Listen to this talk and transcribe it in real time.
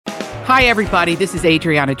Hi, everybody. This is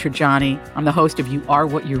Adriana Trajani. I'm the host of You Are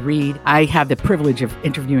What You Read. I have the privilege of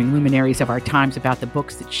interviewing luminaries of our times about the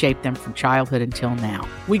books that shaped them from childhood until now.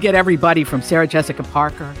 We get everybody from Sarah Jessica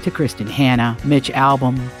Parker to Kristen Hanna, Mitch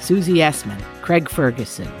Albom, Susie Essman, Craig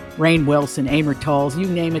Ferguson, Rainn Wilson, Amor Tolls, you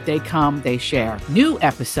name it, they come, they share. New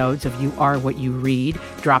episodes of You Are What You Read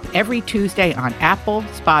drop every Tuesday on Apple,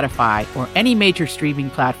 Spotify, or any major streaming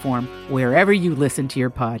platform wherever you listen to your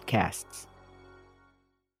podcasts.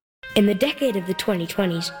 In the decade of the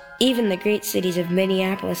 2020s, even the great cities of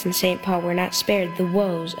Minneapolis and St. Paul were not spared the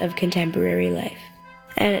woes of contemporary life.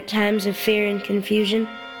 And at times of fear and confusion,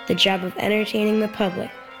 the job of entertaining the public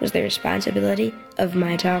was the responsibility of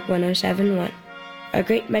My Talk 1071, a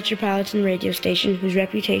great metropolitan radio station whose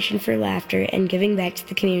reputation for laughter and giving back to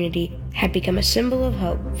the community had become a symbol of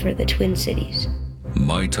hope for the Twin Cities.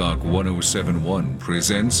 My Talk 1071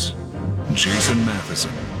 presents Jason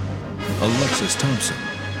Matheson, Alexis Thompson,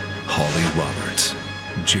 Holly Roberts.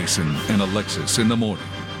 Jason and Alexis in the morning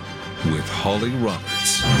with Holly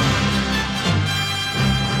Roberts.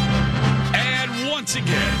 And once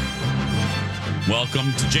again,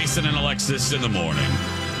 welcome to Jason and Alexis in the morning.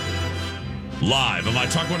 Live on My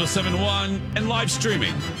Talk 1071 and live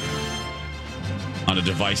streaming on a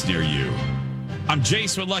device near you. I'm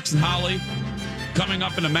Jace with Lex and Holly. Coming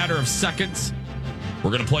up in a matter of seconds,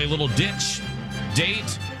 we're going to play a little ditch,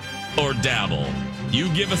 date, or dabble. You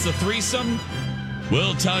give us a threesome,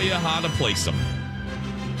 we'll tell you how to place them.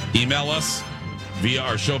 Email us via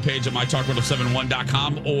our show page at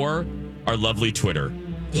mytalk1071.com or our lovely Twitter.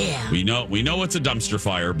 Yeah. We know it's a dumpster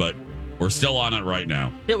fire, but we're still on it right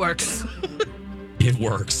now. It works. It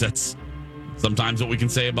works. That's sometimes what we can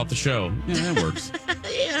say about the show. Yeah, it works.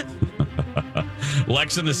 Yeah.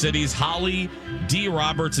 Lex in the Cities, Holly, D.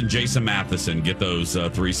 Roberts, and Jason Matheson get those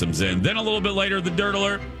threesomes in. Then a little bit later, the Dirt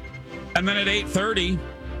Alert. And then at 8:30,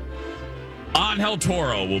 Angel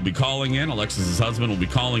Toro will be calling in. Alexis's husband will be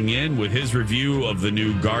calling in with his review of the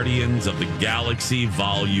new Guardians of the Galaxy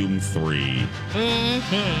Volume 3.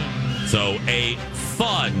 Mm-hmm. So a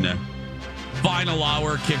fun final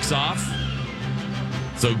hour kicks off.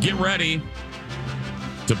 So get ready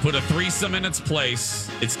to put a threesome in its place.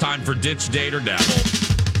 It's time for Ditch, Date, or Dabble.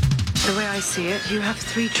 The way I see it, you have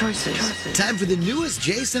three choices. Time for the newest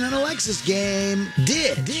Jason and Alexis game.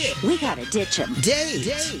 Ditch. We gotta ditch him.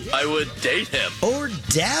 Date. I would date him. Or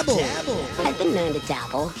dabble. I've been known to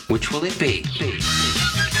dabble. Which will it be?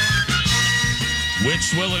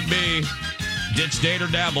 Which will it be? Ditch, Date, or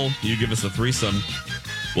Dabble? You give us a threesome.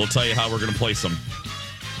 We'll tell you how we're going to place them.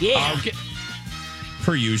 Yeah. Okay.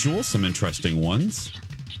 Per usual, some interesting ones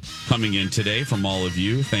coming in today from all of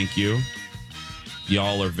you. Thank you.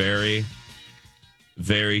 Y'all are very,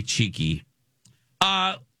 very cheeky.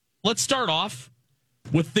 Let's start off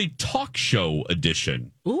with the talk show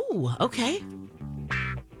edition. Ooh, okay.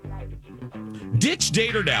 Ditch,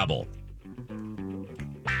 Date, or Dabble.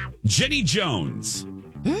 Jenny Jones.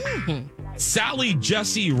 Mm-hmm. Sally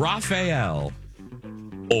Jesse Raphael.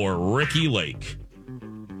 Or Ricky Lake.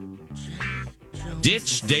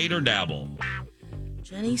 Ditch, Date, or Dabble.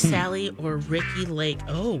 Jenny, Sally, or Ricky Lake.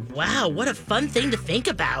 Oh, wow. What a fun thing to think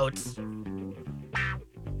about. Let's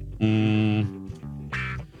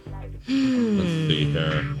see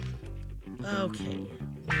here. Okay.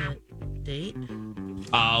 Date?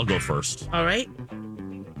 I'll go first. All right.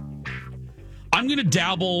 I'm going to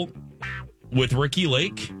dabble with Ricky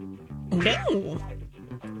Lake. Okay.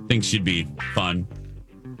 Think she'd be fun.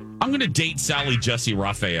 I'm going to date Sally Jesse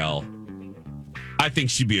Raphael. I think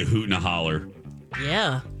she'd be a hoot and a holler.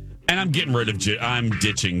 Yeah. And I'm getting rid of I'm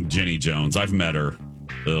ditching Jenny Jones. I've met her.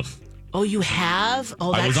 Ugh. Oh, you have?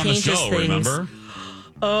 Oh, that I was on the changes show, things. remember?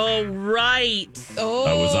 Oh, right.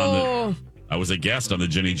 Oh. I was a guest on the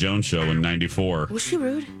Jenny Jones show in 94. Was she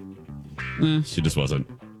rude? She just wasn't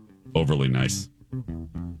overly nice.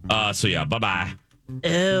 So yeah, bye-bye.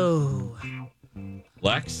 Oh.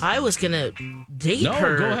 Lex? I was going to date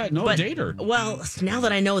her. No, go ahead. No, date her. Well, now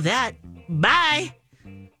that I know that, bye.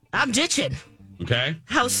 I'm ditching. Okay.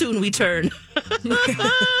 How soon we turn.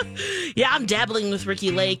 Yeah, I'm dabbling with Ricky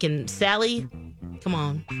Lake and Sally. Come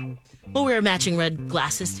on. We'll wear matching red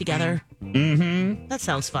glasses together. Mm-hmm. That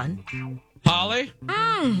sounds fun. Holly?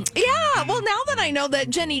 Yeah, well, now that I know that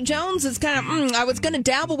Jenny Jones is kind of, I was going to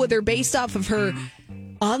dabble with her based off of her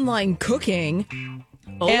online cooking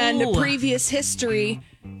and previous history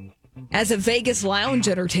as a Vegas lounge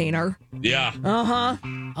entertainer. Yeah. Uh-huh.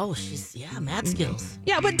 Oh, she's, mad skills.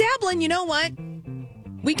 Yeah, but dabbling, you know what?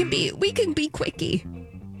 We can be quickie.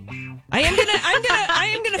 I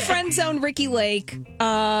am gonna friend zone Ricky Lake,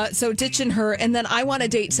 so ditching her, and then I want to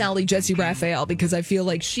date Sally Jesse Raphael because I feel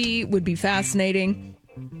like she would be fascinating.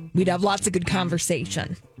 We'd have lots of good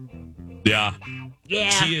conversation. Yeah. Yeah.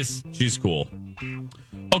 She's cool.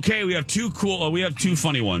 Okay, we have two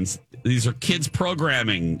funny ones. These are kids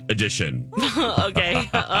programming edition. Okay.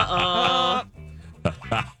 Uh-oh.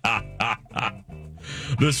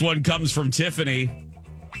 This one comes from Tiffany.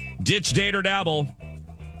 Ditch, date, or dabble.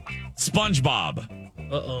 SpongeBob.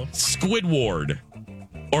 Uh-oh. Squidward.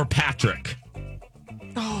 Or Patrick.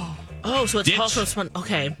 Oh, so it's Ditch. all from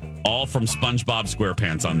okay. All from SpongeBob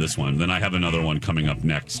SquarePants on this one. Then I have another one coming up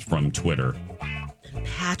next from Twitter.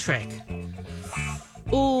 Patrick.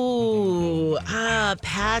 Ooh,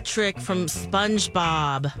 Patrick from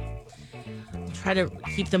SpongeBob. Try to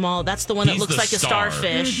keep them all. That's the one that looks like a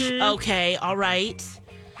starfish. Mm-hmm. Okay, all right.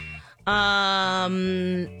 All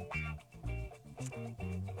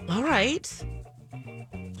right.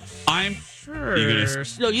 I'm sure.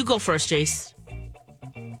 No, you go first, Jace.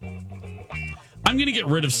 I'm going to get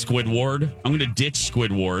rid of Squidward. I'm going to ditch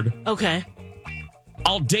Squidward. Okay.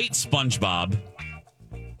 I'll date SpongeBob.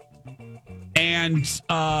 And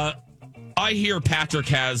I hear Patrick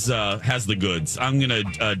has the goods. I'm going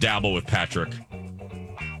to dabble with Patrick.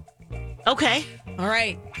 Okay. All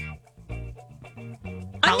right.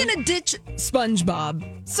 I'm going to ditch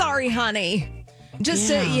SpongeBob. Sorry, honey.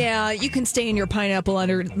 Just, you can stay in your pineapple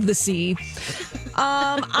under the sea.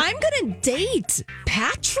 I'm going to date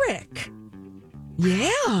Patrick.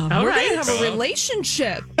 Yeah. We're going to have a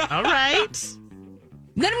relationship. All right.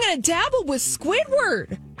 Then I'm going to dabble with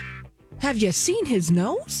Squidward. Have you seen his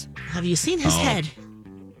nose? Have you seen his head?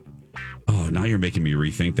 Oh, now you're making me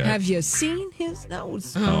rethink that. Have you seen his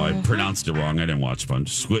nose? Oh, I pronounced it wrong. I didn't watch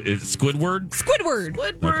Squidward? Squidward.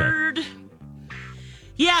 Okay.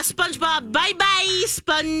 Yeah, SpongeBob. Bye-bye,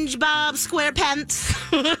 SpongeBob SquarePants.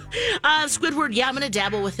 Squidward, yeah, I'm going to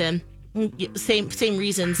dabble with him. Same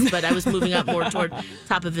reasons, but I was moving up more toward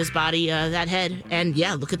top of his body, that head. And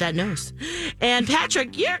yeah, look at that nose. And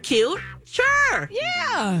Patrick, you're cute. Sure.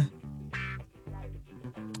 Yeah.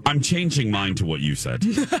 I'm changing mine to what you said.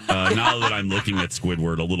 Now that I'm looking at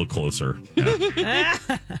Squidward a little closer. Yeah.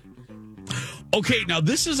 Okay, now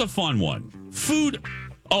this is a fun one. Food.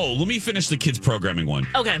 Oh, let me finish the kids programming one.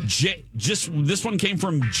 Okay. This one came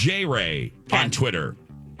from J Ray on Twitter.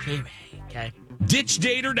 J Ray. Okay. Ditch,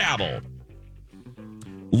 date, or dabble.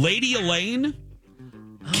 Lady Elaine,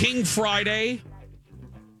 King Friday,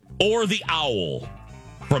 or the Owl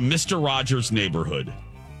from Mr. Rogers' Neighborhood.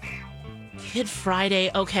 Kid Friday,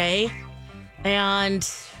 okay. And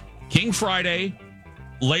King Friday,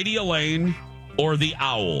 Lady Elaine, or the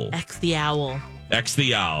Owl. X the Owl. X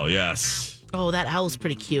the Owl, yes. Oh, that owl's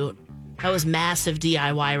pretty cute. That was massive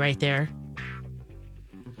DIY right there.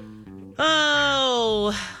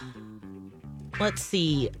 Oh, let's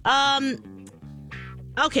see.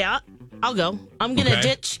 Okay, I'll go. I'm gonna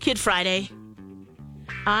ditch Kid Friday.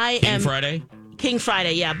 King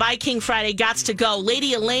Friday, yeah. Bye, King Friday. Gots to go.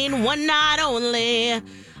 Lady Elaine, one night only.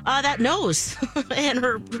 That nose and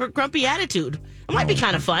her grumpy attitude. It might be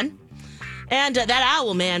kind of fun. And that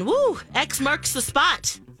owl, man. Woo! X marks the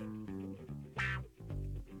spot.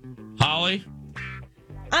 Holly?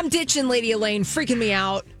 I'm ditching Lady Elaine. Freaking me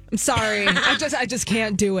out. I'm sorry. I just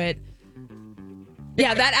can't do it.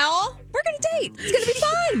 Yeah, that owl, we're going to date. It's going to be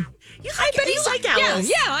fun. You like owls.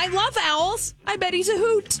 Yeah, I love owls. I bet he's a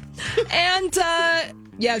hoot. And,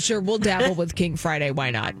 yeah, sure, we'll dabble with King Friday. Why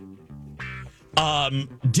not?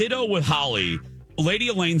 Ditto with Holly. Lady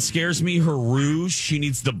Elaine scares me. Her rouge, she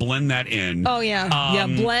needs to blend that in. Oh, yeah.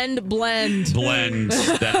 Blend. Blend.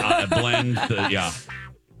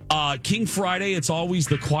 King Friday, it's always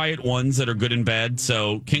the quiet ones that are good in bed.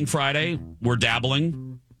 So, King Friday, we're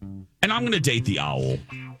dabbling. And I'm going to date the owl.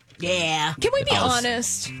 Yeah. Can we be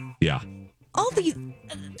honest? Yeah.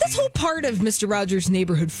 This whole part of Mr. Rogers'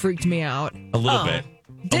 Neighborhood freaked me out. A little bit.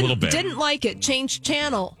 Didn't like it. Changed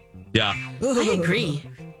channel. Yeah. I agree.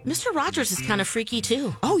 Mr. Rogers is kind of freaky,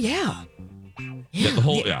 too. Oh, yeah.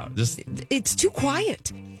 It's too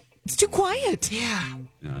quiet. It's too quiet. Yeah.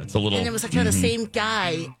 It's a little... And it was kind of the same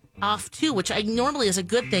guy off, too, which normally is a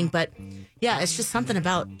good thing, but... Yeah, it's just something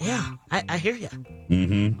about, I hear you.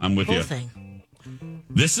 Mm-hmm. I'm with you. Thing.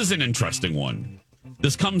 This is an interesting one.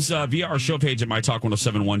 This comes via our show page at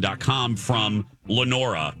mytalk1071.com from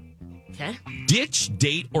Lenora. Okay. Ditch,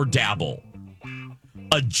 date, or dabble.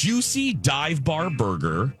 A juicy dive bar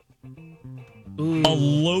burger, a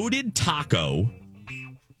loaded taco,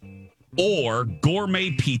 or gourmet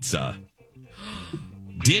pizza.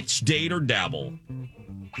 Ditch, date, or dabble.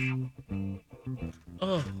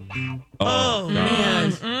 Oh,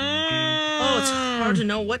 man. Oh, it's hard to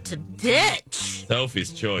know what to ditch.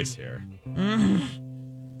 Sophie's choice here.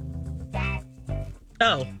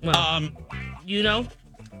 Oh, well, you know?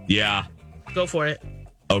 Yeah. Go for it.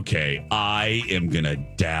 Okay, I am going to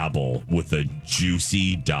dabble with a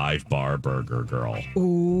juicy dive bar burger, girl.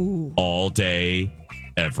 Ooh. All day,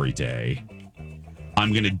 every day.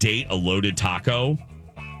 I'm going to date a loaded taco.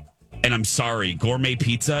 And I'm sorry, gourmet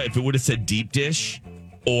pizza, if it would have said deep dish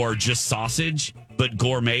or just sausage, but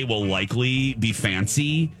gourmet will likely be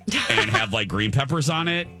fancy and have like green peppers on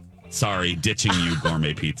it. Sorry, ditching you,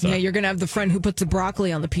 gourmet pizza. Yeah, you're going to have the friend who puts the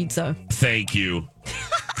broccoli on the pizza. Thank you.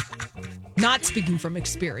 Not speaking from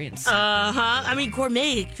experience. I mean,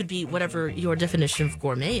 gourmet could be whatever your definition of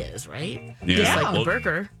gourmet is, right? Yeah. Just like the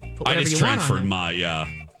burger. Put I whatever just you want on transferred it. my,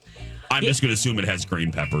 I'm just going to assume it has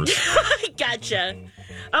green peppers. Gotcha.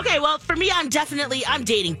 Okay, well, for me, I'm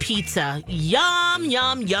dating pizza. Yum,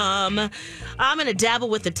 yum, yum. I'm going to dabble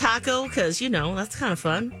with the taco because, that's kind of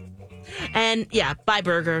fun. And, yeah, bye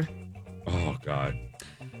burger. Oh, God.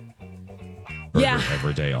 Yeah. Burger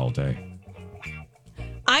every day, all day.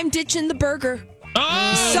 I'm ditching the burger.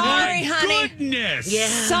 Oh, sorry, my honey. Goodness. Yeah.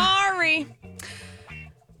 Sorry.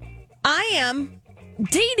 I am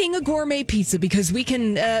dating a gourmet pizza because we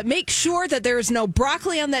can make sure that there is no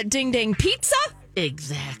broccoli on that ding-dang pizza.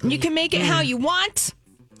 Exactly. You can make it how you want.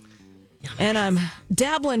 And I'm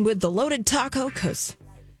dabbling with the loaded taco because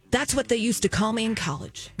that's what they used to call me in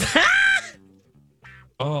college.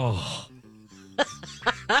 Oh.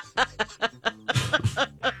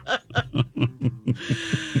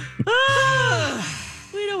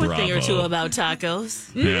 We know a thing or two about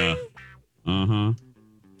tacos. Yeah. Uh-huh.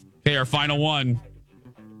 Okay, our final one.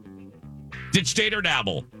 Ditch, date, or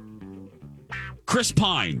dabble. Chris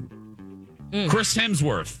Pine. Chris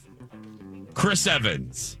Hemsworth. Chris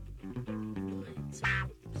Evans.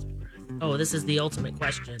 Oh, this is the ultimate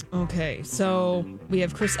question. Okay, so we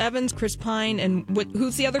have Chris Evans, Chris Pine, and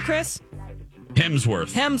who's the other Chris?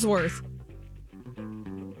 Hemsworth. Hemsworth.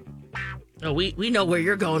 Oh, we know where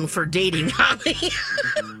you're going for dating, Holly.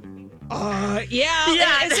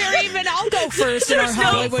 Yeah. Is there even? I'll go first in our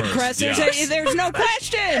Hollywood Crest. Yeah. There's no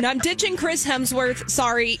question. I'm ditching Chris Hemsworth.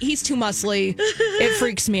 Sorry, he's too muscly. It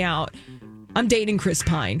freaks me out. I'm dating Chris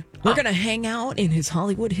Pine. We're gonna hang out in his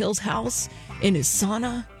Hollywood Hills house in his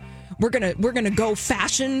sauna. We're gonna go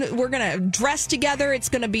fashion. We're gonna dress together. It's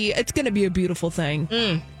gonna be a beautiful thing.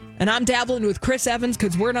 And I'm dabbling with Chris Evans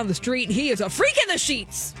because word on the street, he is a freak in the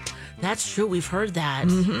sheets. That's true. We've heard that.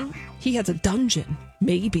 Mm-hmm. He has a dungeon,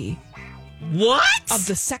 maybe. What? Of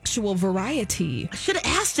the sexual variety. I should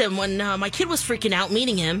have asked him when my kid was freaking out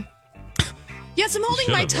meeting him. Yes, I'm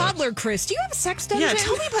holding my toddler, Chris. Do you have a sex dungeon? Yeah,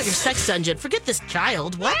 tell me about your sex dungeon. Forget this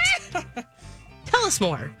child. What? Tell us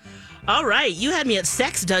more. All right, you had me at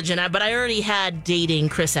sex dungeon, but I already had dating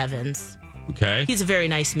Chris Evans. Okay. He's a very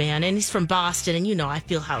nice man, and he's from Boston, and I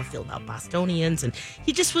feel how I feel about Bostonians, and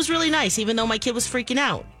he just was really nice, even though my kid was freaking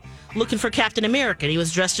out. Looking for Captain America. He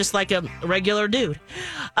was dressed just like a regular dude.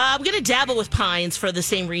 I'm going to dabble with Pines for the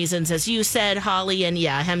same reasons as you said, Holly, and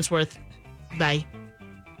yeah, Hemsworth. Bye.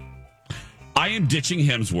 I am ditching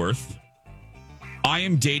Hemsworth. I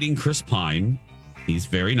am dating Chris Pine. He's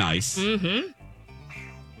very nice. Mm-hmm.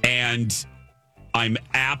 And I'm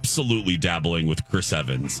absolutely dabbling with Chris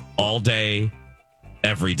Evans all day,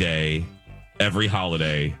 every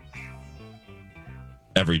holiday.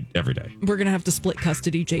 Every day. We're going to have to split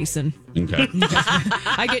custody, Jason. Okay.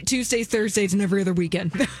 I get Tuesdays, Thursdays, and every other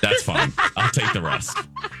weekend. That's fine. I'll take the rest.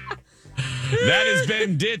 That has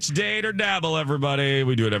been Ditch, Date, or Dabble, everybody.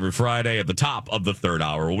 We do it every Friday at the top of the third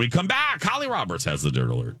hour. When we come back, Holly Roberts has the Dirt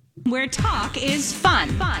Alert. Where talk is fun.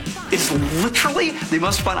 It's literally the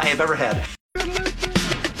most fun I have ever had.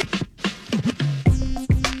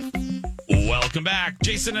 Welcome back.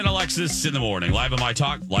 Jason and Alexis in the morning. Live on My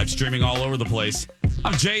Talk, live streaming all over the place.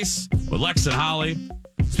 I'm Jace with Lex and Holly.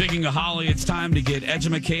 Speaking of Holly, it's time to get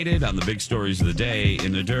edumacated on the big stories of the day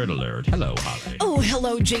in the Dirt Alert. Hello, Holly. Oh,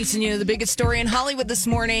 hello, Jason. The biggest story in Hollywood this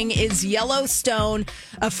morning is Yellowstone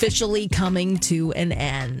officially coming to an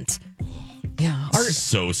end. Yeah. This is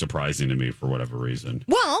so surprising to me for whatever reason.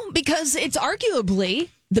 Well, because it's arguably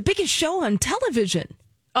the biggest show on television.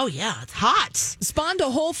 Oh, yeah. It's hot. Spawned a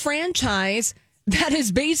whole franchise that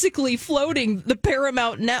is basically floating the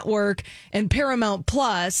Paramount Network and Paramount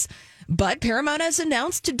Plus. But Paramount has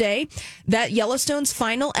announced today that Yellowstone's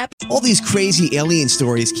final episode... All these crazy alien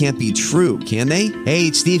stories can't be true, can they? Hey,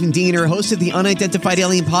 it's Stephen Diener, host of the Unidentified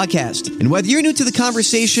Alien Podcast. And whether you're new to the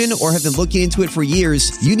conversation or have been looking into it for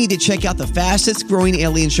years, you need to check out the fastest growing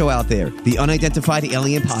alien show out there, the Unidentified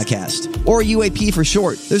Alien Podcast, or UAP for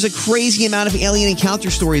short. There's a crazy amount of alien encounter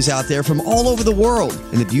stories out there from all over the world.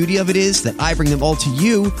 And the beauty of it is that I bring them all to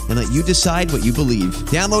you and let you decide what you believe.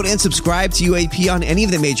 Download and subscribe to UAP on any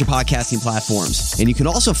of the major podcast podcasting platforms. And you can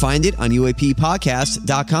also find it on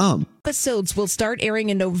UAPpodcast.com. Episodes will start airing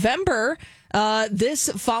in November. This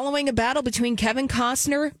following a battle between Kevin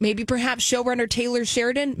Costner, maybe perhaps showrunner Taylor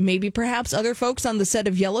Sheridan, maybe perhaps other folks on the set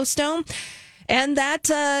of Yellowstone. And that,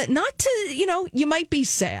 you might be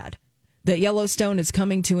sad that Yellowstone is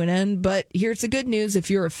coming to an end. But here's the good news. If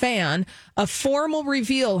you're a fan, a formal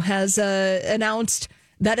reveal has announced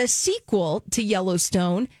that a sequel to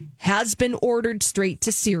Yellowstone has been ordered straight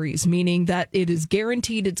to series, meaning that it is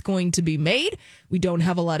guaranteed it's going to be made. We don't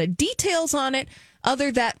have a lot of details on it,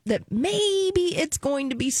 other that maybe it's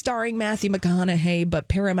going to be starring Matthew McConaughey, but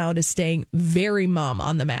Paramount is staying very mum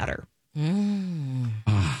on the matter.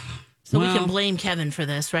 So we can blame Kevin for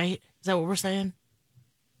this, right? Is that what we're saying?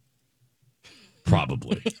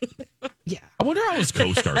 Probably. Yeah. I wonder how his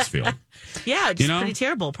co-stars feel. Yeah, it's pretty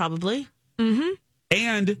terrible, probably. Mm-hmm.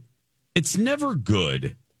 And it's never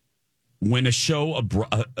good when a show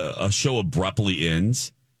abruptly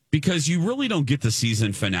ends, because you really don't get the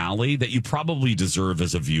season finale that you probably deserve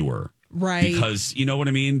as a viewer. Right. Because, you know what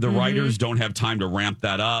I mean? The writers don't have time to ramp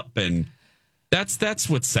that up. And that's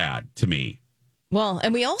what's sad to me. Well,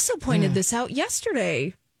 and we also pointed this out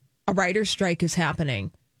yesterday. A writer's strike is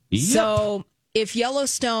happening. Yep. So if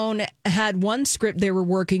Yellowstone had one script they were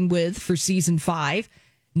working with for season 5,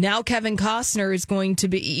 now Kevin Costner is going to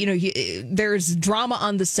be, there's drama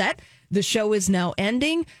on the set. The show is now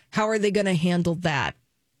ending. How are they going to handle that?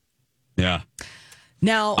 Yeah.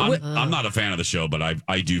 Now, I'm not a fan of the show, but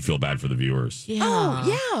I do feel bad for the viewers. Yeah.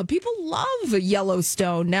 Oh, yeah. People love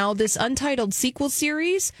Yellowstone. Now, this untitled sequel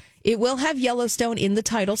series, it will have Yellowstone in the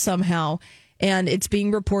title somehow, and it's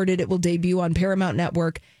being reported it will debut on Paramount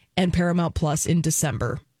Network and Paramount Plus in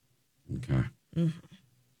December. Okay. Mm-hmm.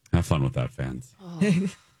 Have fun with that, fans. Oh.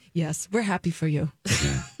 Yes, we're happy for you.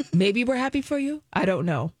 Yeah. Maybe we're happy for you. I don't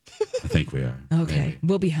know. I think we are. Okay. Maybe.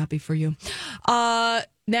 We'll be happy for you.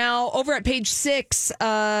 Now, over at page 6,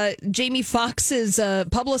 Jamie Foxx's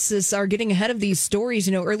publicists are getting ahead of these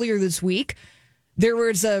stories. Earlier this week, there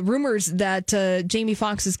was rumors that Jamie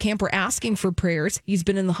Foxx's camp were asking for prayers. He's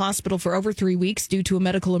been in the hospital for over 3 weeks due to a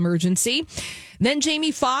medical emergency. Then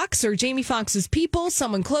Jamie Foxx, or Jamie Foxx's people,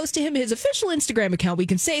 someone close to him, his official Instagram account, we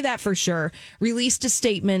can say that for sure, released a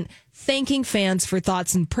statement thanking fans for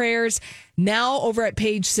thoughts and prayers. Now, over at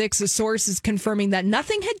page 6, a source is confirming that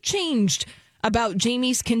nothing had changed about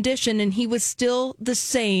Jamie's condition, and he was still the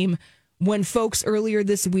same when folks earlier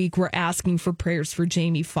this week were asking for prayers for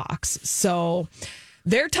Jamie Foxx. So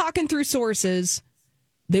they're talking through sources.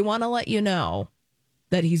 They want to let you know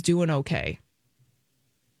that he's doing okay,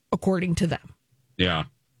 according to them. Yeah.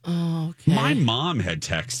 Okay. My mom had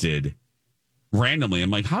texted randomly.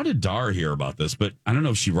 I'm like, how did Dar hear about this? But I don't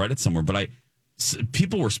know if she read it somewhere, but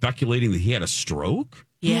people were speculating that he had a stroke.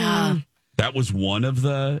 Yeah. That was one of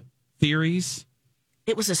the theories.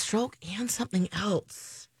 It was a stroke and something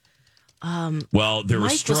else. Well, there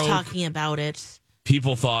was Mike stroke. was talking about it.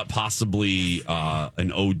 People thought possibly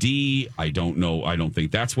an OD. I don't know. I don't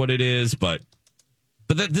think that's what it is. But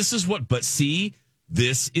this is what. But see,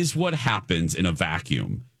 this is what happens in a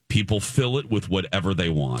vacuum. People fill it with whatever they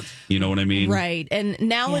want. You know what I mean? Right. And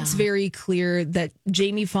now it's very clear that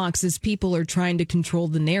Jamie Foxx's people are trying to control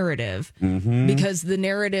the narrative because the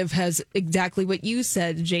narrative has exactly what you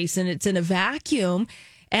said, Jason. It's in a vacuum.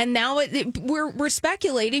 And now we're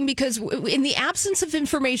speculating because in the absence of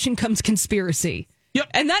information comes conspiracy. Yep.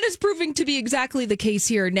 And that is proving to be exactly the case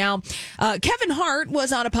here. Now, Kevin Hart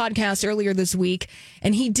was on a podcast earlier this week,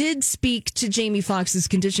 and he did speak to Jamie Foxx's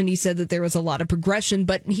condition. He said that there was a lot of progression,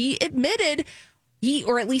 but he admitted,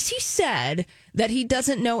 or at least he said, that he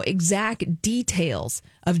doesn't know exact details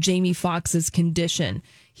of Jamie Foxx's condition.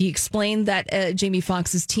 He explained that Jamie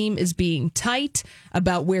Foxx's team is being tight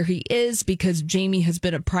about where he is because Jamie has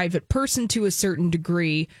been a private person to a certain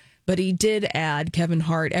degree. But he did add, Kevin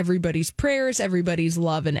Hart, everybody's prayers, everybody's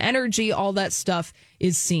love and energy, all that stuff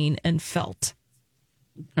is seen and felt.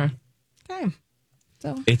 Okay.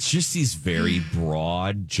 So it's just these very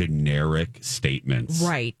broad, generic statements.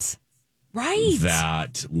 Right.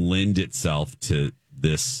 That lend itself to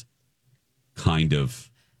this kind of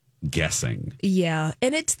guessing. Yeah.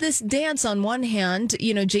 And it's this dance on one hand,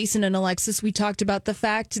 Jason and Alexis, we talked about the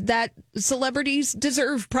fact that celebrities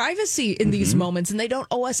deserve privacy in these moments and they don't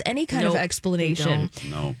owe us any kind of explanation.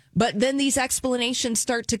 No. But then these explanations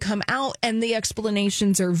start to come out and the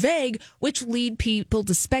explanations are vague, which lead people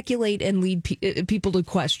to speculate and lead people to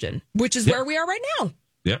question, which is where we are right now.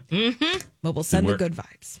 Yep. But we'll send the good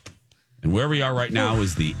vibes. And where we are right now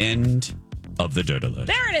is the end of the Dirty List.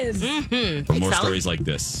 There it is. For more stories like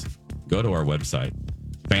this, go to our website,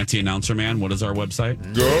 Fancy announcer man, what is our website?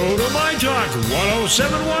 Go to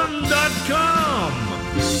mytalk1071.com.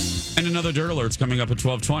 And another Dirt Alert's coming up at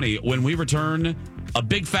 12:20. When we return, a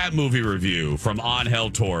big fat movie review from Angel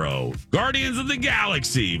Toro. Guardians of the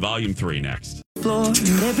Galaxy, Volume 3 next. How was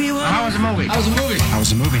the movie?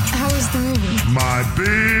 My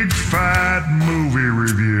big fat movie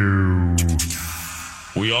review.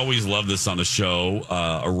 We always love this on the show.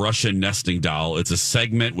 A Russian nesting doll. It's a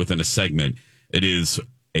segment within a segment. It is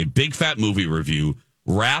a big fat movie review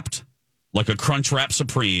wrapped like a Crunch Wrap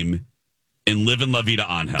Supreme in Livin' La Vida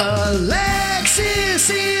Angel. Alexis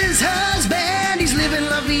is husband. He's living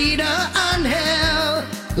La Vida Angel.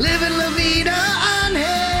 Living La Vida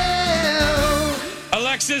Angel.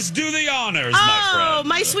 Alexis, do the honors, my friend. Oh,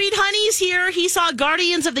 my sweet honey's here. He saw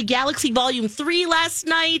Guardians of the Galaxy Volume 3 last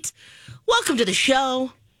night. Welcome to the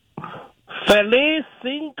show. Feliz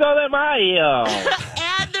Cinco de Mayo.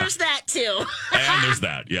 And there's that, too. And there's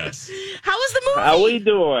that, yes. How was the movie? How we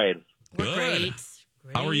doing? We're great.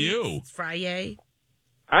 How are you? It's Friday.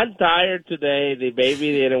 I'm tired today. The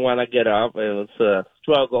baby didn't want to get up. It was a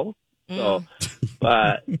struggle. So,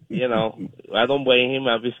 but, you know, I don't blame him.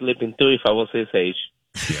 I'd be sleeping too if I was his age.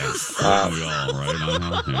 Yes. We all,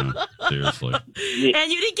 right? Yeah, seriously.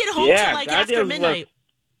 And you didn't get home till like after midnight.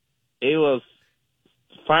 It was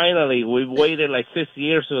finally, we waited like 6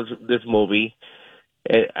 years for this movie.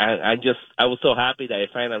 I was so happy that it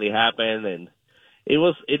finally happened, and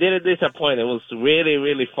it didn't disappoint. It was really,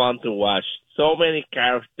 really fun to watch. So many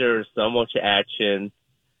characters, so much action,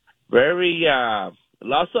 very,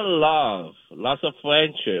 lots of love, lots of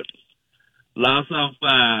friendship, lots of,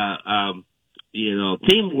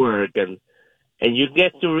 teamwork, and you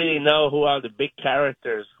get to really know who are the big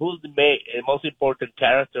characters, who's the most important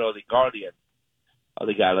character of the Guardian of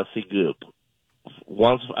the Galaxy group.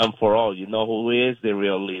 Once and for all, you know who is the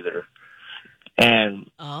real leader.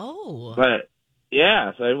 But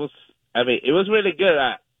yeah, so it was really good.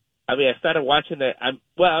 I started watching it. I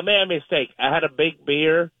made a mistake. I had a big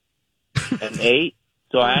beer and ate,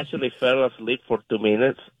 so I actually fell asleep for 2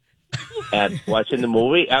 minutes at watching the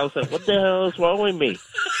movie. I was like, what the hell is wrong with me?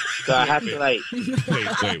 So I had to Wait.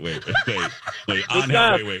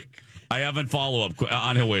 Angel, wait. I haven't follow up.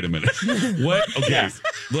 Angel, wait a minute. What? Okay.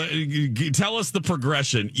 Tell us the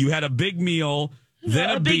progression. You had a big meal, then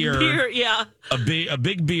a beer. Yeah. A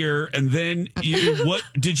big beer, and then what?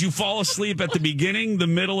 Did you fall asleep at the beginning, the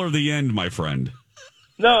middle, or the end, my friend?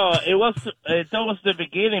 No, it's almost the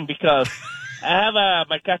beginning because I have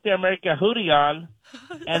my Captain America hoodie on,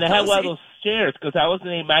 and I have one of those chairs because I was in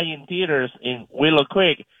the Imagine Theaters in Willow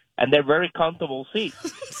Creek, and they're very comfortable seats.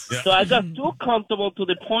 Yeah. So I got too comfortable to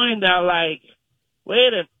the point that, like, wait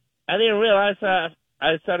a minute, I didn't realize I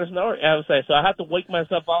started snoring. I was like, so I had to wake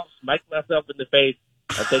myself up, smack myself in the face,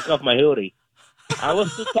 and take off my hoodie. I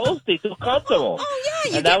was too toasty, too comfortable. Oh,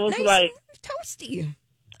 yeah, and that was nice like toasty.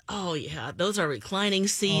 Oh, yeah, those are reclining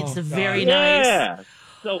seats. Oh, very nice. Yeah.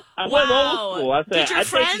 So I went old school. I said, I'm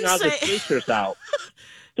taking all the features out.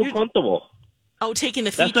 Too comfortable. Oh, taking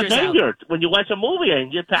the features out. That's the danger. out. When you watch a movie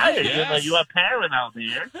and you're tired, Yes. you're a parent out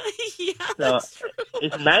there. Yeah, so that's true.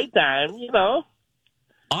 It's nighttime,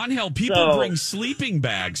 Angel, people bring sleeping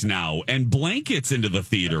bags now and blankets into the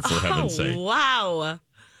theater, for heaven's sake. Wow.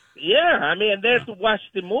 Yeah, I mean, there to watch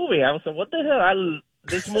the movie. I was like, what the hell?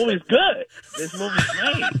 This movie's good. This movie's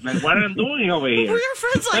great. Like, what am I doing over here? Were your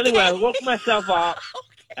friends like Anyway, I woke myself up.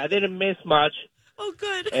 Okay. I didn't miss much. Oh,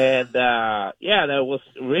 good. And, that was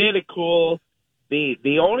really cool.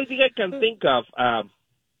 The only thing I can think of,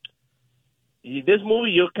 this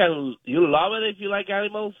movie, you love it if you like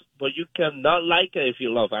animals, but you cannot like it if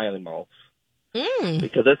you love animals.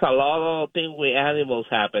 Because there's a lot of things with animals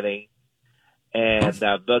happening. And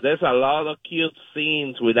but there's a lot of cute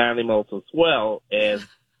scenes with animals as well, and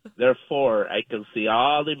therefore I can see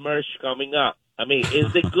all the merch coming up. I mean,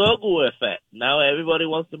 it's the Goku effect. Now everybody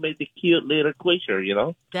wants to make the cute little creature,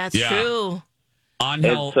 That's true. And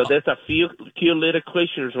so there's a few cute little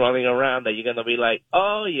creatures running around that you're gonna be like,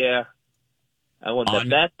 oh yeah, I want the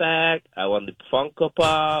backpack, I want the Funko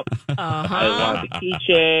Pop, I want the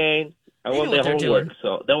keychain, I want the whole work.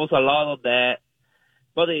 So there was a lot of that.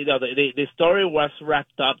 But the story was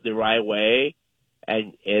wrapped up the right way,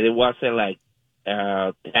 and it wasn't like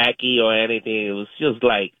tacky or anything. It was just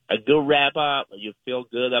like a good wrap up. You feel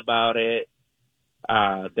good about it.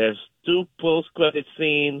 There's 2 post-credit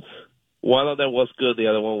scenes. One of them was good. The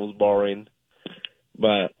other one was boring.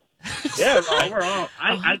 But yeah, overall,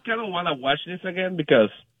 I kind of want to watch this again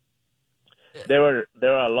because there are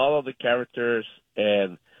a lot of the characters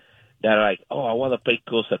and. That are like, oh, I want to pay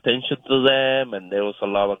close attention to them, and there was a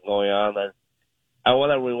lot of going on. And I want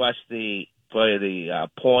to rewatch the for the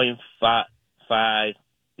 0.5,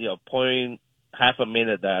 half a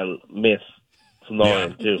minute that I miss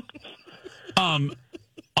snoring too.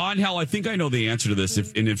 Angel, I think I know the answer to this.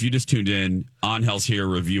 If you just tuned in, Angel's here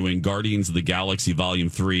reviewing Guardians of the Galaxy Volume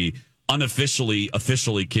 3,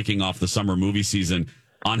 officially kicking off the summer movie season.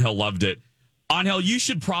 Angel loved it. Angel, you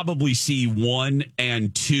should probably see 1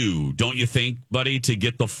 and 2, don't you think, buddy, to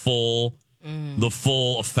get the full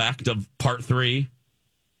effect of Part 3?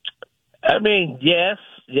 I mean, yes,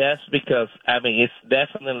 because it's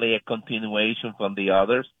definitely a continuation from the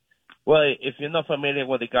others. Well, if you're not familiar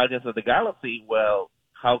with the Guardians of the Galaxy, well,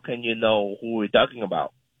 how can you know who we're talking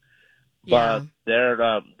about? Yeah.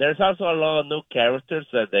 But there's also a lot of new characters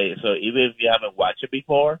so even if you haven't watched it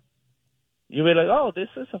before, you'll be like, oh, this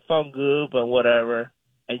is a fun group and whatever.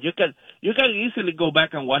 And you can easily go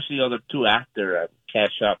back and watch the other 2 after and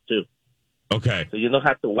catch up too. Okay. So you don't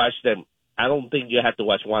have to watch them. I don't think you have to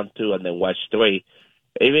watch 1, 2, and then watch 3.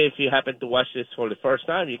 Even if you happen to watch this for the first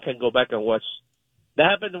time, you can go back and watch. That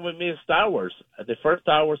happened with me in Star Wars. The first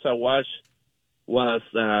Star Wars I watched was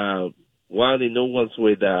one of the new ones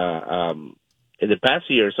with in the past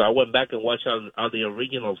year. So I went back and watched on the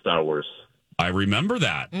original Star Wars. I remember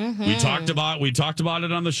that. Mm-hmm. We talked about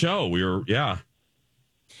it on the show. Yeah.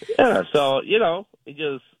 So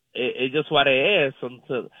it's just what it is.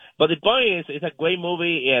 But the point is, it's a great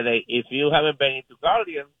movie, and if you haven't been into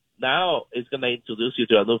Guardians, now it's going to introduce you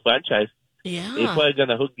to a new franchise. Yeah, it's probably going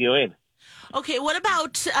to hook you in. Okay, what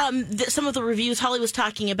about some of the reviews? Holly was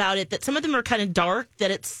talking about it, that some of them are kind of dark,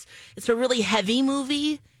 that it's a really heavy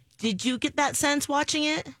movie. Did you get that sense watching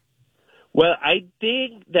it? Well, I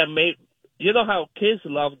think that you know how kids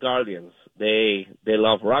love Guardians. They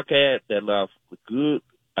love Rocket. They love Groot.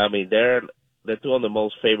 I mean, they're 2 of the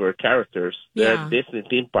most favorite characters. They're Disney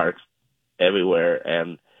theme parks everywhere.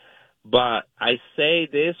 But I say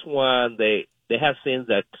this one, they have scenes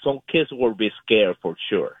that some kids will be scared for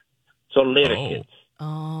sure. So little kids.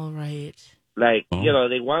 Oh, right. Like,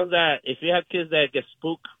 the ones that, if you have kids that get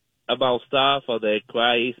spooked about stuff or they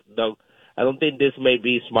cry, I don't think this may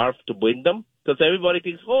be smart to bring them. Because everybody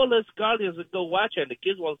thinks, oh, let's Guardians, let's go watch it. And the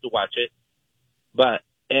kids want to watch it. But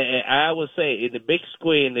I would say in the big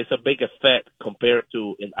screen, it's a big effect compared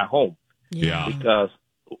to at home. Yeah. Because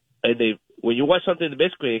when you watch something in the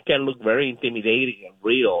big screen, it can look very intimidating and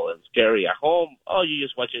real and scary. At home, you're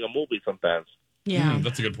just watching a movie sometimes. Yeah.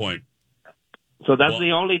 That's a good point. So that's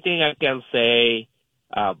the only thing I can say.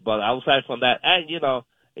 But outside from that, and,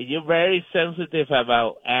 you're very sensitive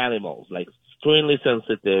about animals, like extremely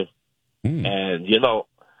sensitive. And, you're not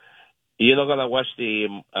going to watch the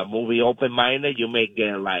movie open-minded, you may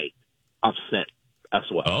get, upset as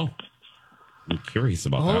well. Oh. I'm curious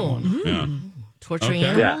about that one. Yeah. Torturing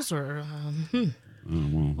animals or...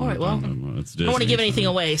 All right, well, I don't want to give anything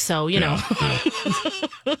away, so, know.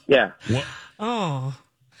 Yeah. Oh.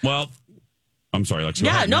 Well, I'm sorry, Lex.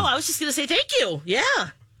 Yeah, no, I was just going to say thank you. Yeah.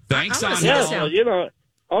 Thanks, Angel. Yeah, well,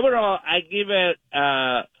 overall, I give it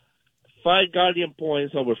 5 Guardian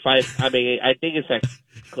points over 5. I mean, I think it's a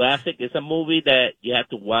classic. It's a movie that you have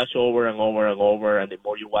to watch over and over and over, and the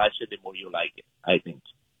more you watch it, the more you like it, I think.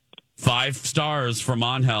 5 stars from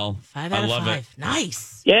Angel. 5 out of 5. It.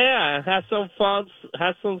 Nice. Yeah, have some fun.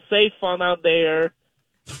 Have some safe fun out there.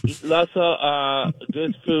 Eat lots of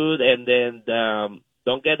good food, and then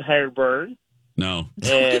don't get heartburn. No.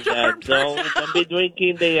 And don't be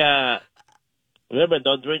drinking remember,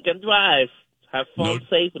 don't drink and drive. Have fun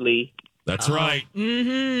safely. That's right.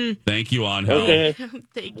 Mm-hmm. Thank you, Angel. Okay.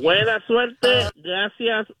 Thank you. Buena suerte.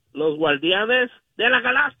 Gracias, los guardianes de la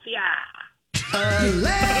galaxia.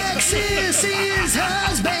 Alexis is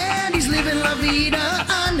husband. He's living la vida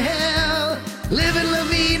on hell. Living la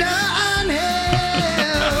vida on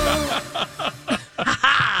hell.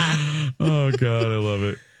 Oh, God, I love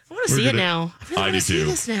it. I want to see it now. I really want to see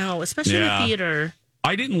this now, especially in the theater.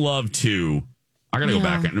 I didn't love 2. I got to go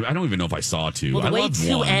back. I don't even know if I saw 2. Well, the way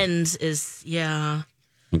 2 1. ends is,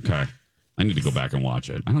 Okay. I need to go back and watch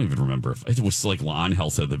it. I don't even remember if it was like Angel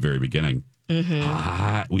said at the very beginning.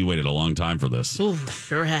 Mm-hmm. We waited a long time for this. Ooh,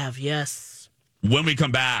 sure have, yes. When we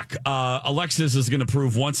come back, Alexis is going to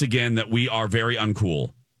prove once again that we are very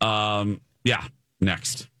uncool.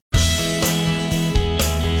 Next.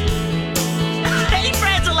 Hey,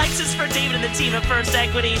 friends, Alexis for David and the team at First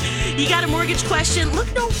Equity. You got a mortgage question?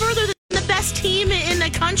 Look no further than the best team in the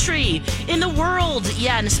country, in the world.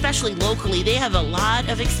 Yeah, and especially locally. They have a lot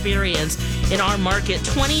of experience in our market.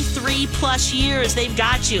 23 plus years, they've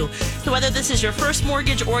got you. So whether this is your first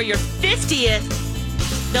mortgage or your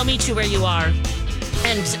 50th, they'll meet you where you are.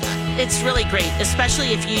 And It's really great, especially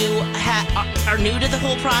if you are new to the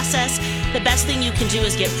whole process. The best thing you can do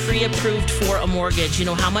is get pre-approved for a mortgage. You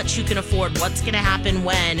know how much you can afford, what's going to happen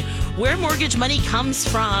when, where mortgage money comes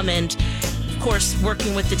from, and of course,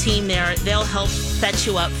 working with the team there, they'll help set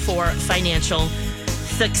you up for financial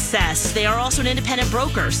success. They are also an independent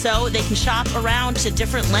broker, so they can shop around to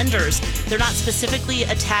different lenders. They're not specifically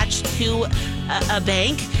attached to a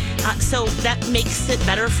bank, so that makes it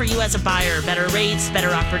better for you as a buyer. Better rates,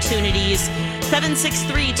 better opportunities.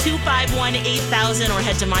 763-251-8000 or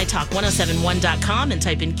head to mytalk1071.com and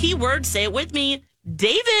type in keyword, say it with me,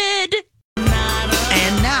 David.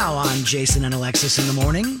 And now on Jason and Alexis in the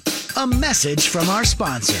Morning, a message from our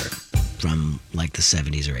sponsor from like the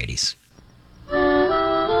 70s or 80s.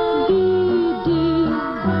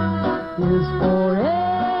 Is for everybody,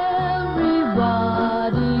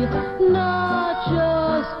 not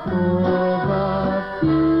just for the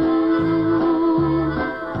few.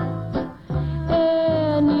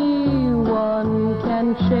 Anyone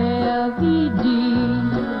can share VD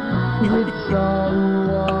with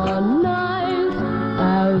someone nice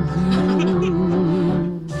as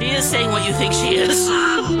you. She is saying what you think she is. Is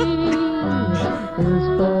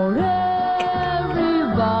for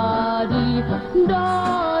everybody,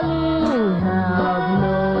 darling, have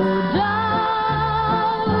no doubt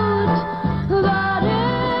that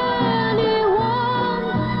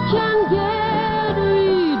anyone can get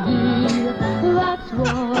redeemed. That's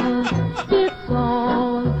what it's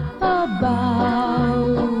all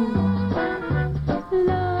about.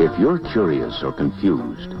 If you're curious or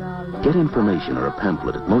confused, get information or a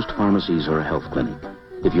pamphlet at most pharmacies or a health clinic.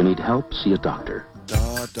 If you need help, see a doctor.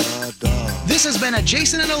 This has been a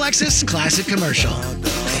Jason and Alexis classic commercial.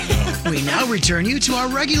 We now return you to our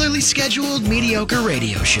regularly scheduled mediocre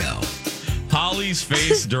radio show. Holly's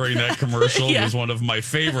face during that commercial was one of my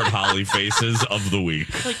favorite Holly faces of the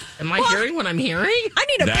week. Like, am I hearing what I'm hearing? I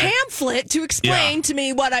need a pamphlet to explain to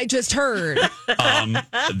me what I just heard.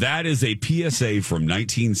 That is a PSA from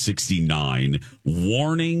 1969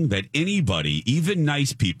 warning that anybody, even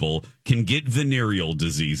nice people, can get venereal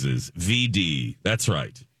diseases. VD. That's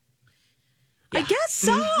right. I guess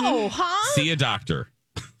so, huh? See a doctor.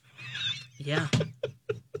 Yeah.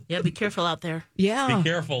 Yeah, be careful out there. Yeah. Be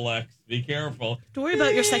careful, Lex. Be careful. Don't worry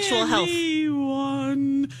about your sexual health.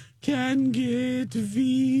 Anyone can get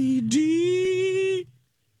VD,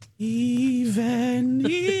 even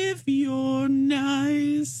if you're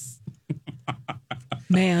nice.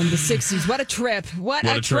 Man, the 60s. What a trip. What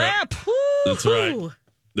a trip. That's right.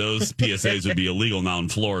 Those PSAs would be illegal now in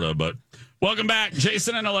Florida, but welcome back.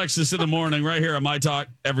 Jason and Alexis in the morning right here on My Talk.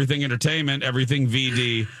 Everything Entertainment, everything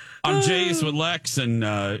VD. I'm Jace with Lex and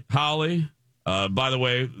Holly. By the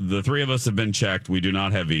way, the three of us have been checked. We do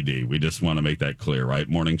not have ED. We just want to make that clear, right?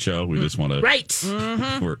 Morning show. We just want to. Right.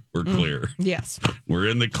 Mm-hmm. We're clear. Yes. We're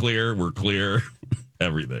in the clear. We're clear.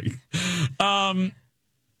 Everything.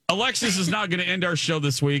 Alexis is not going to end our show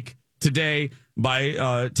this week today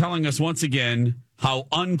by telling us once again how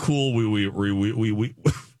uncool we really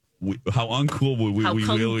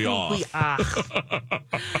are.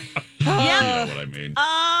 Yeah. You know what I mean.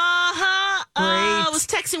 I was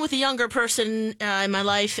texting with a younger person in my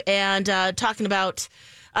life and talking about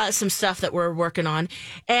some stuff that we're working on.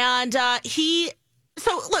 And look,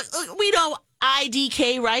 we know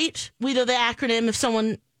IDK, right? We know the acronym if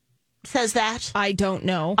someone says that. I don't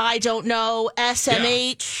know.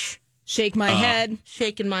 SMH. Shake my head.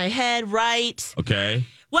 Shaking my head, right. Okay.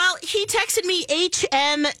 Well, he texted me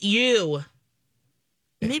HMU.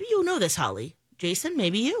 Maybe you know this, Holly. Jason,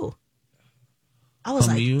 maybe you. I was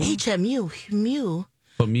like, HMU, Hmu.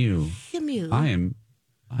 Hmu. I am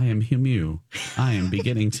Hmu. I am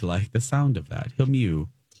beginning to like the sound of that. Hmu.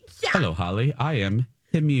 Yeah. Hello, Holly. I am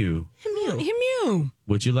Hmu. Hmu.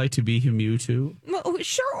 Would you like to be Hmu too? Well,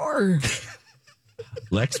 sure.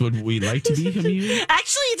 Lex, would we like to be Hmu?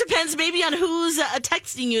 Actually, it depends maybe on who's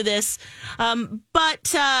texting you this. This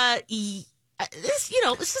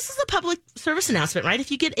is a public service announcement, right?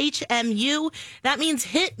 If you get HMU, that means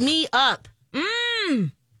hit me up.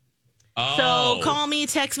 Oh. So call me,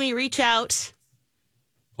 text me, reach out.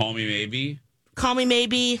 Call me maybe.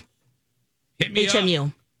 Hit me HMU.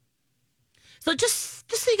 Up. So just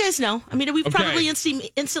so you guys know, I mean, we've probably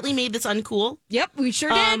instantly made this uncool. Yep, we sure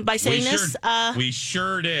did. By saying this. We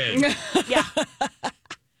sure did. Yeah.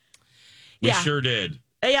 We sure did.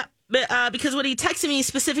 Yeah. Because what he texted me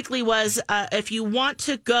specifically was if you want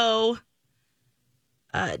to go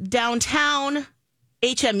downtown,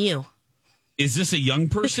 HMU. Is this a young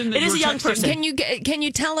person? It is a young person. Can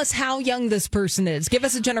you tell us how young this person is? Give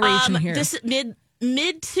us a generation here. This mid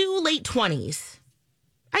to late 20s.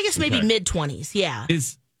 I guess maybe mid 20s. Yeah.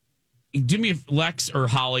 do me Lex or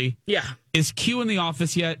Holly. Yeah. Is Q in the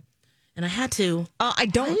office yet? And I had to. I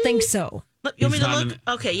don't think so. You want me to look?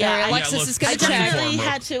 Okay, yeah. Alexis is going to check. I definitely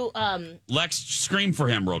had to. Lex, scream for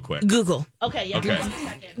him real quick. Google. Okay, yeah. Okay.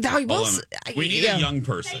 We need a young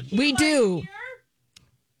person. We do.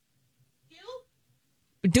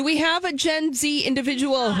 Do we have a Gen Z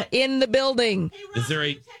individual in the building? Is there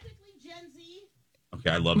a...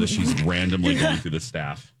 Okay, I love that she's randomly going through the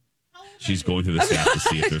staff. She's going through the staff to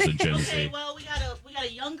see if there's a Gen Z. Okay, well, we got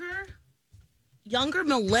a younger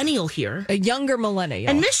millennial here. A younger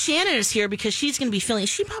millennial. And Miss Shannon is here because she's going to be feeling.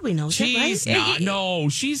 She probably knows it, right? She's not. No,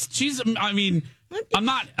 she's. I mean, I'm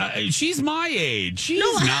not. She's my age. She's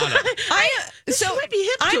not. She might be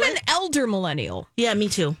hip to I'm it. an elder millennial. Yeah, me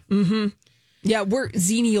too. Mm-hmm. Yeah, we're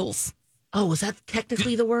Xennials. Oh, is that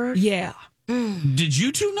technically the word? Yeah. Did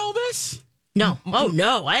you two know this? No. Oh,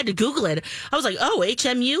 no. I had to Google it. I was like, oh,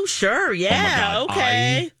 HMU? Sure. Yeah. Oh my God.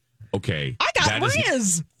 Okay. Okay. I got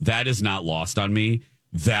Riz. That is not lost on me.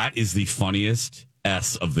 That is the funniest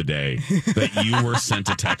S of the day. That you were sent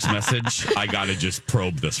a text message. I got to just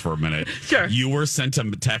probe this for a minute. Sure. You were sent a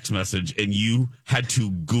text message and you had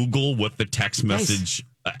to Google what the text message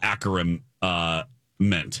acronym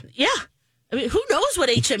meant. Yeah. I mean, who knows what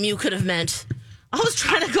HMU could have meant? I was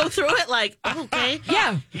trying to go through it like, okay.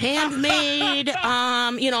 Yeah. Handmade.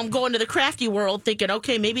 I'm going to the crafty world thinking,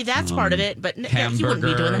 okay, maybe that's part of it. But you wouldn't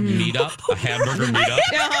be doing it. A hamburger meetup.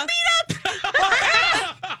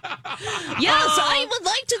 Yes, I would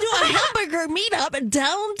like to do a hamburger meetup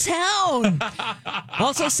downtown.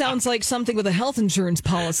 Also sounds like something with a health insurance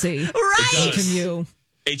policy. Right. HMU.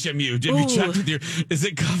 Did you check with your... Is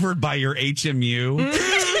it covered by your HMU?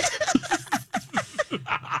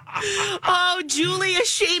 Oh, Julie is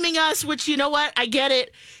shaming us, which, you know what? I get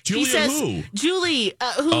it. Julie who? Julie,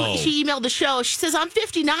 she emailed the show. She says, I'm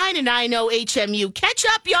 59 and I know HMU. Catch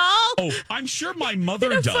up, y'all. Oh, I'm sure my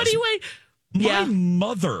mother In a does. funny way. My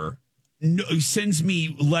mother sends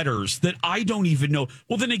me letters that I don't even know.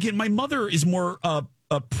 Well, then again, my mother is more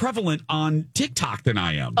prevalent on TikTok than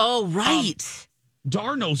I am. Oh, right.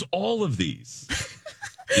 Dar knows all of these.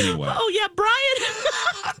 Anyway. Oh, yeah,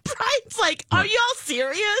 Brian's like, are y'all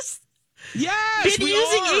serious? Yes, Been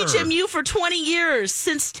using HMU for 20 years.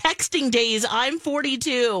 Since texting days, I'm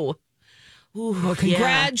 42. Ooh, well,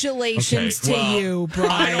 congratulations to you,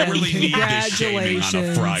 Brian. I don't really need this shaming on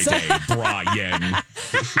a Friday, Brian.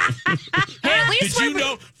 Hey, at least did you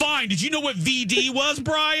know? Fine. Did you know what VD was,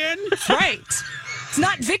 Brian? Right. It's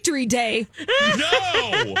not Victory Day.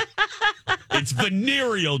 No. It's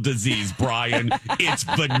venereal disease, Brian. It's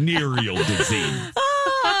venereal disease.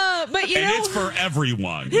 But it's for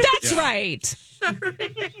everyone. That's right.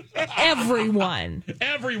 Everyone.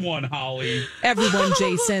 Everyone, Holly. Everyone,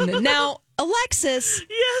 Jason. Now, Alexis.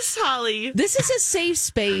 Yes, Holly. This is a safe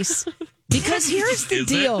space because here's the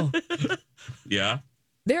deal. Yeah.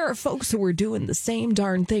 There are folks who are doing the same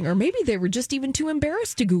darn thing, or maybe they were just even too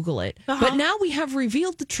embarrassed to Google it. But now we have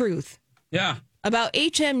revealed the truth. Yeah. About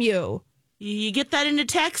HMU. You get that into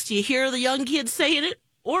text, you hear the young kids saying it,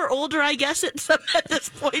 or older, I guess, at this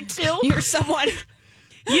point, too. You're someone.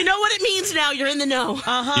 You know what it means now. You're in the know.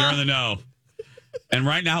 You're in the know. And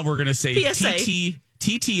right now we're going to say TTFN.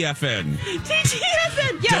 TTFN.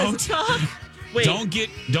 Yes. Wait. Don't get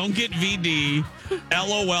VD.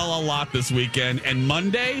 LOL a lot this weekend. And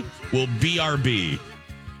Monday will BRB.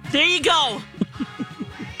 There you go.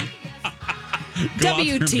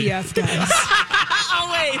 WTF, guys.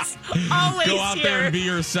 Always Go out here. there and be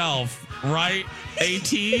yourself, right?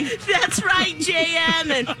 AT? That's right,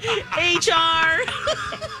 JM and HR.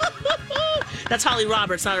 That's Holly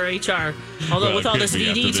Roberts, not her HR. Although with all this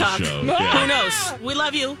VD talk, who knows? We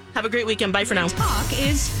love you. Have a great weekend. Bye for now. Talk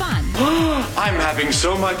is fun. I'm having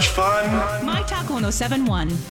so much fun. My Talk 1071.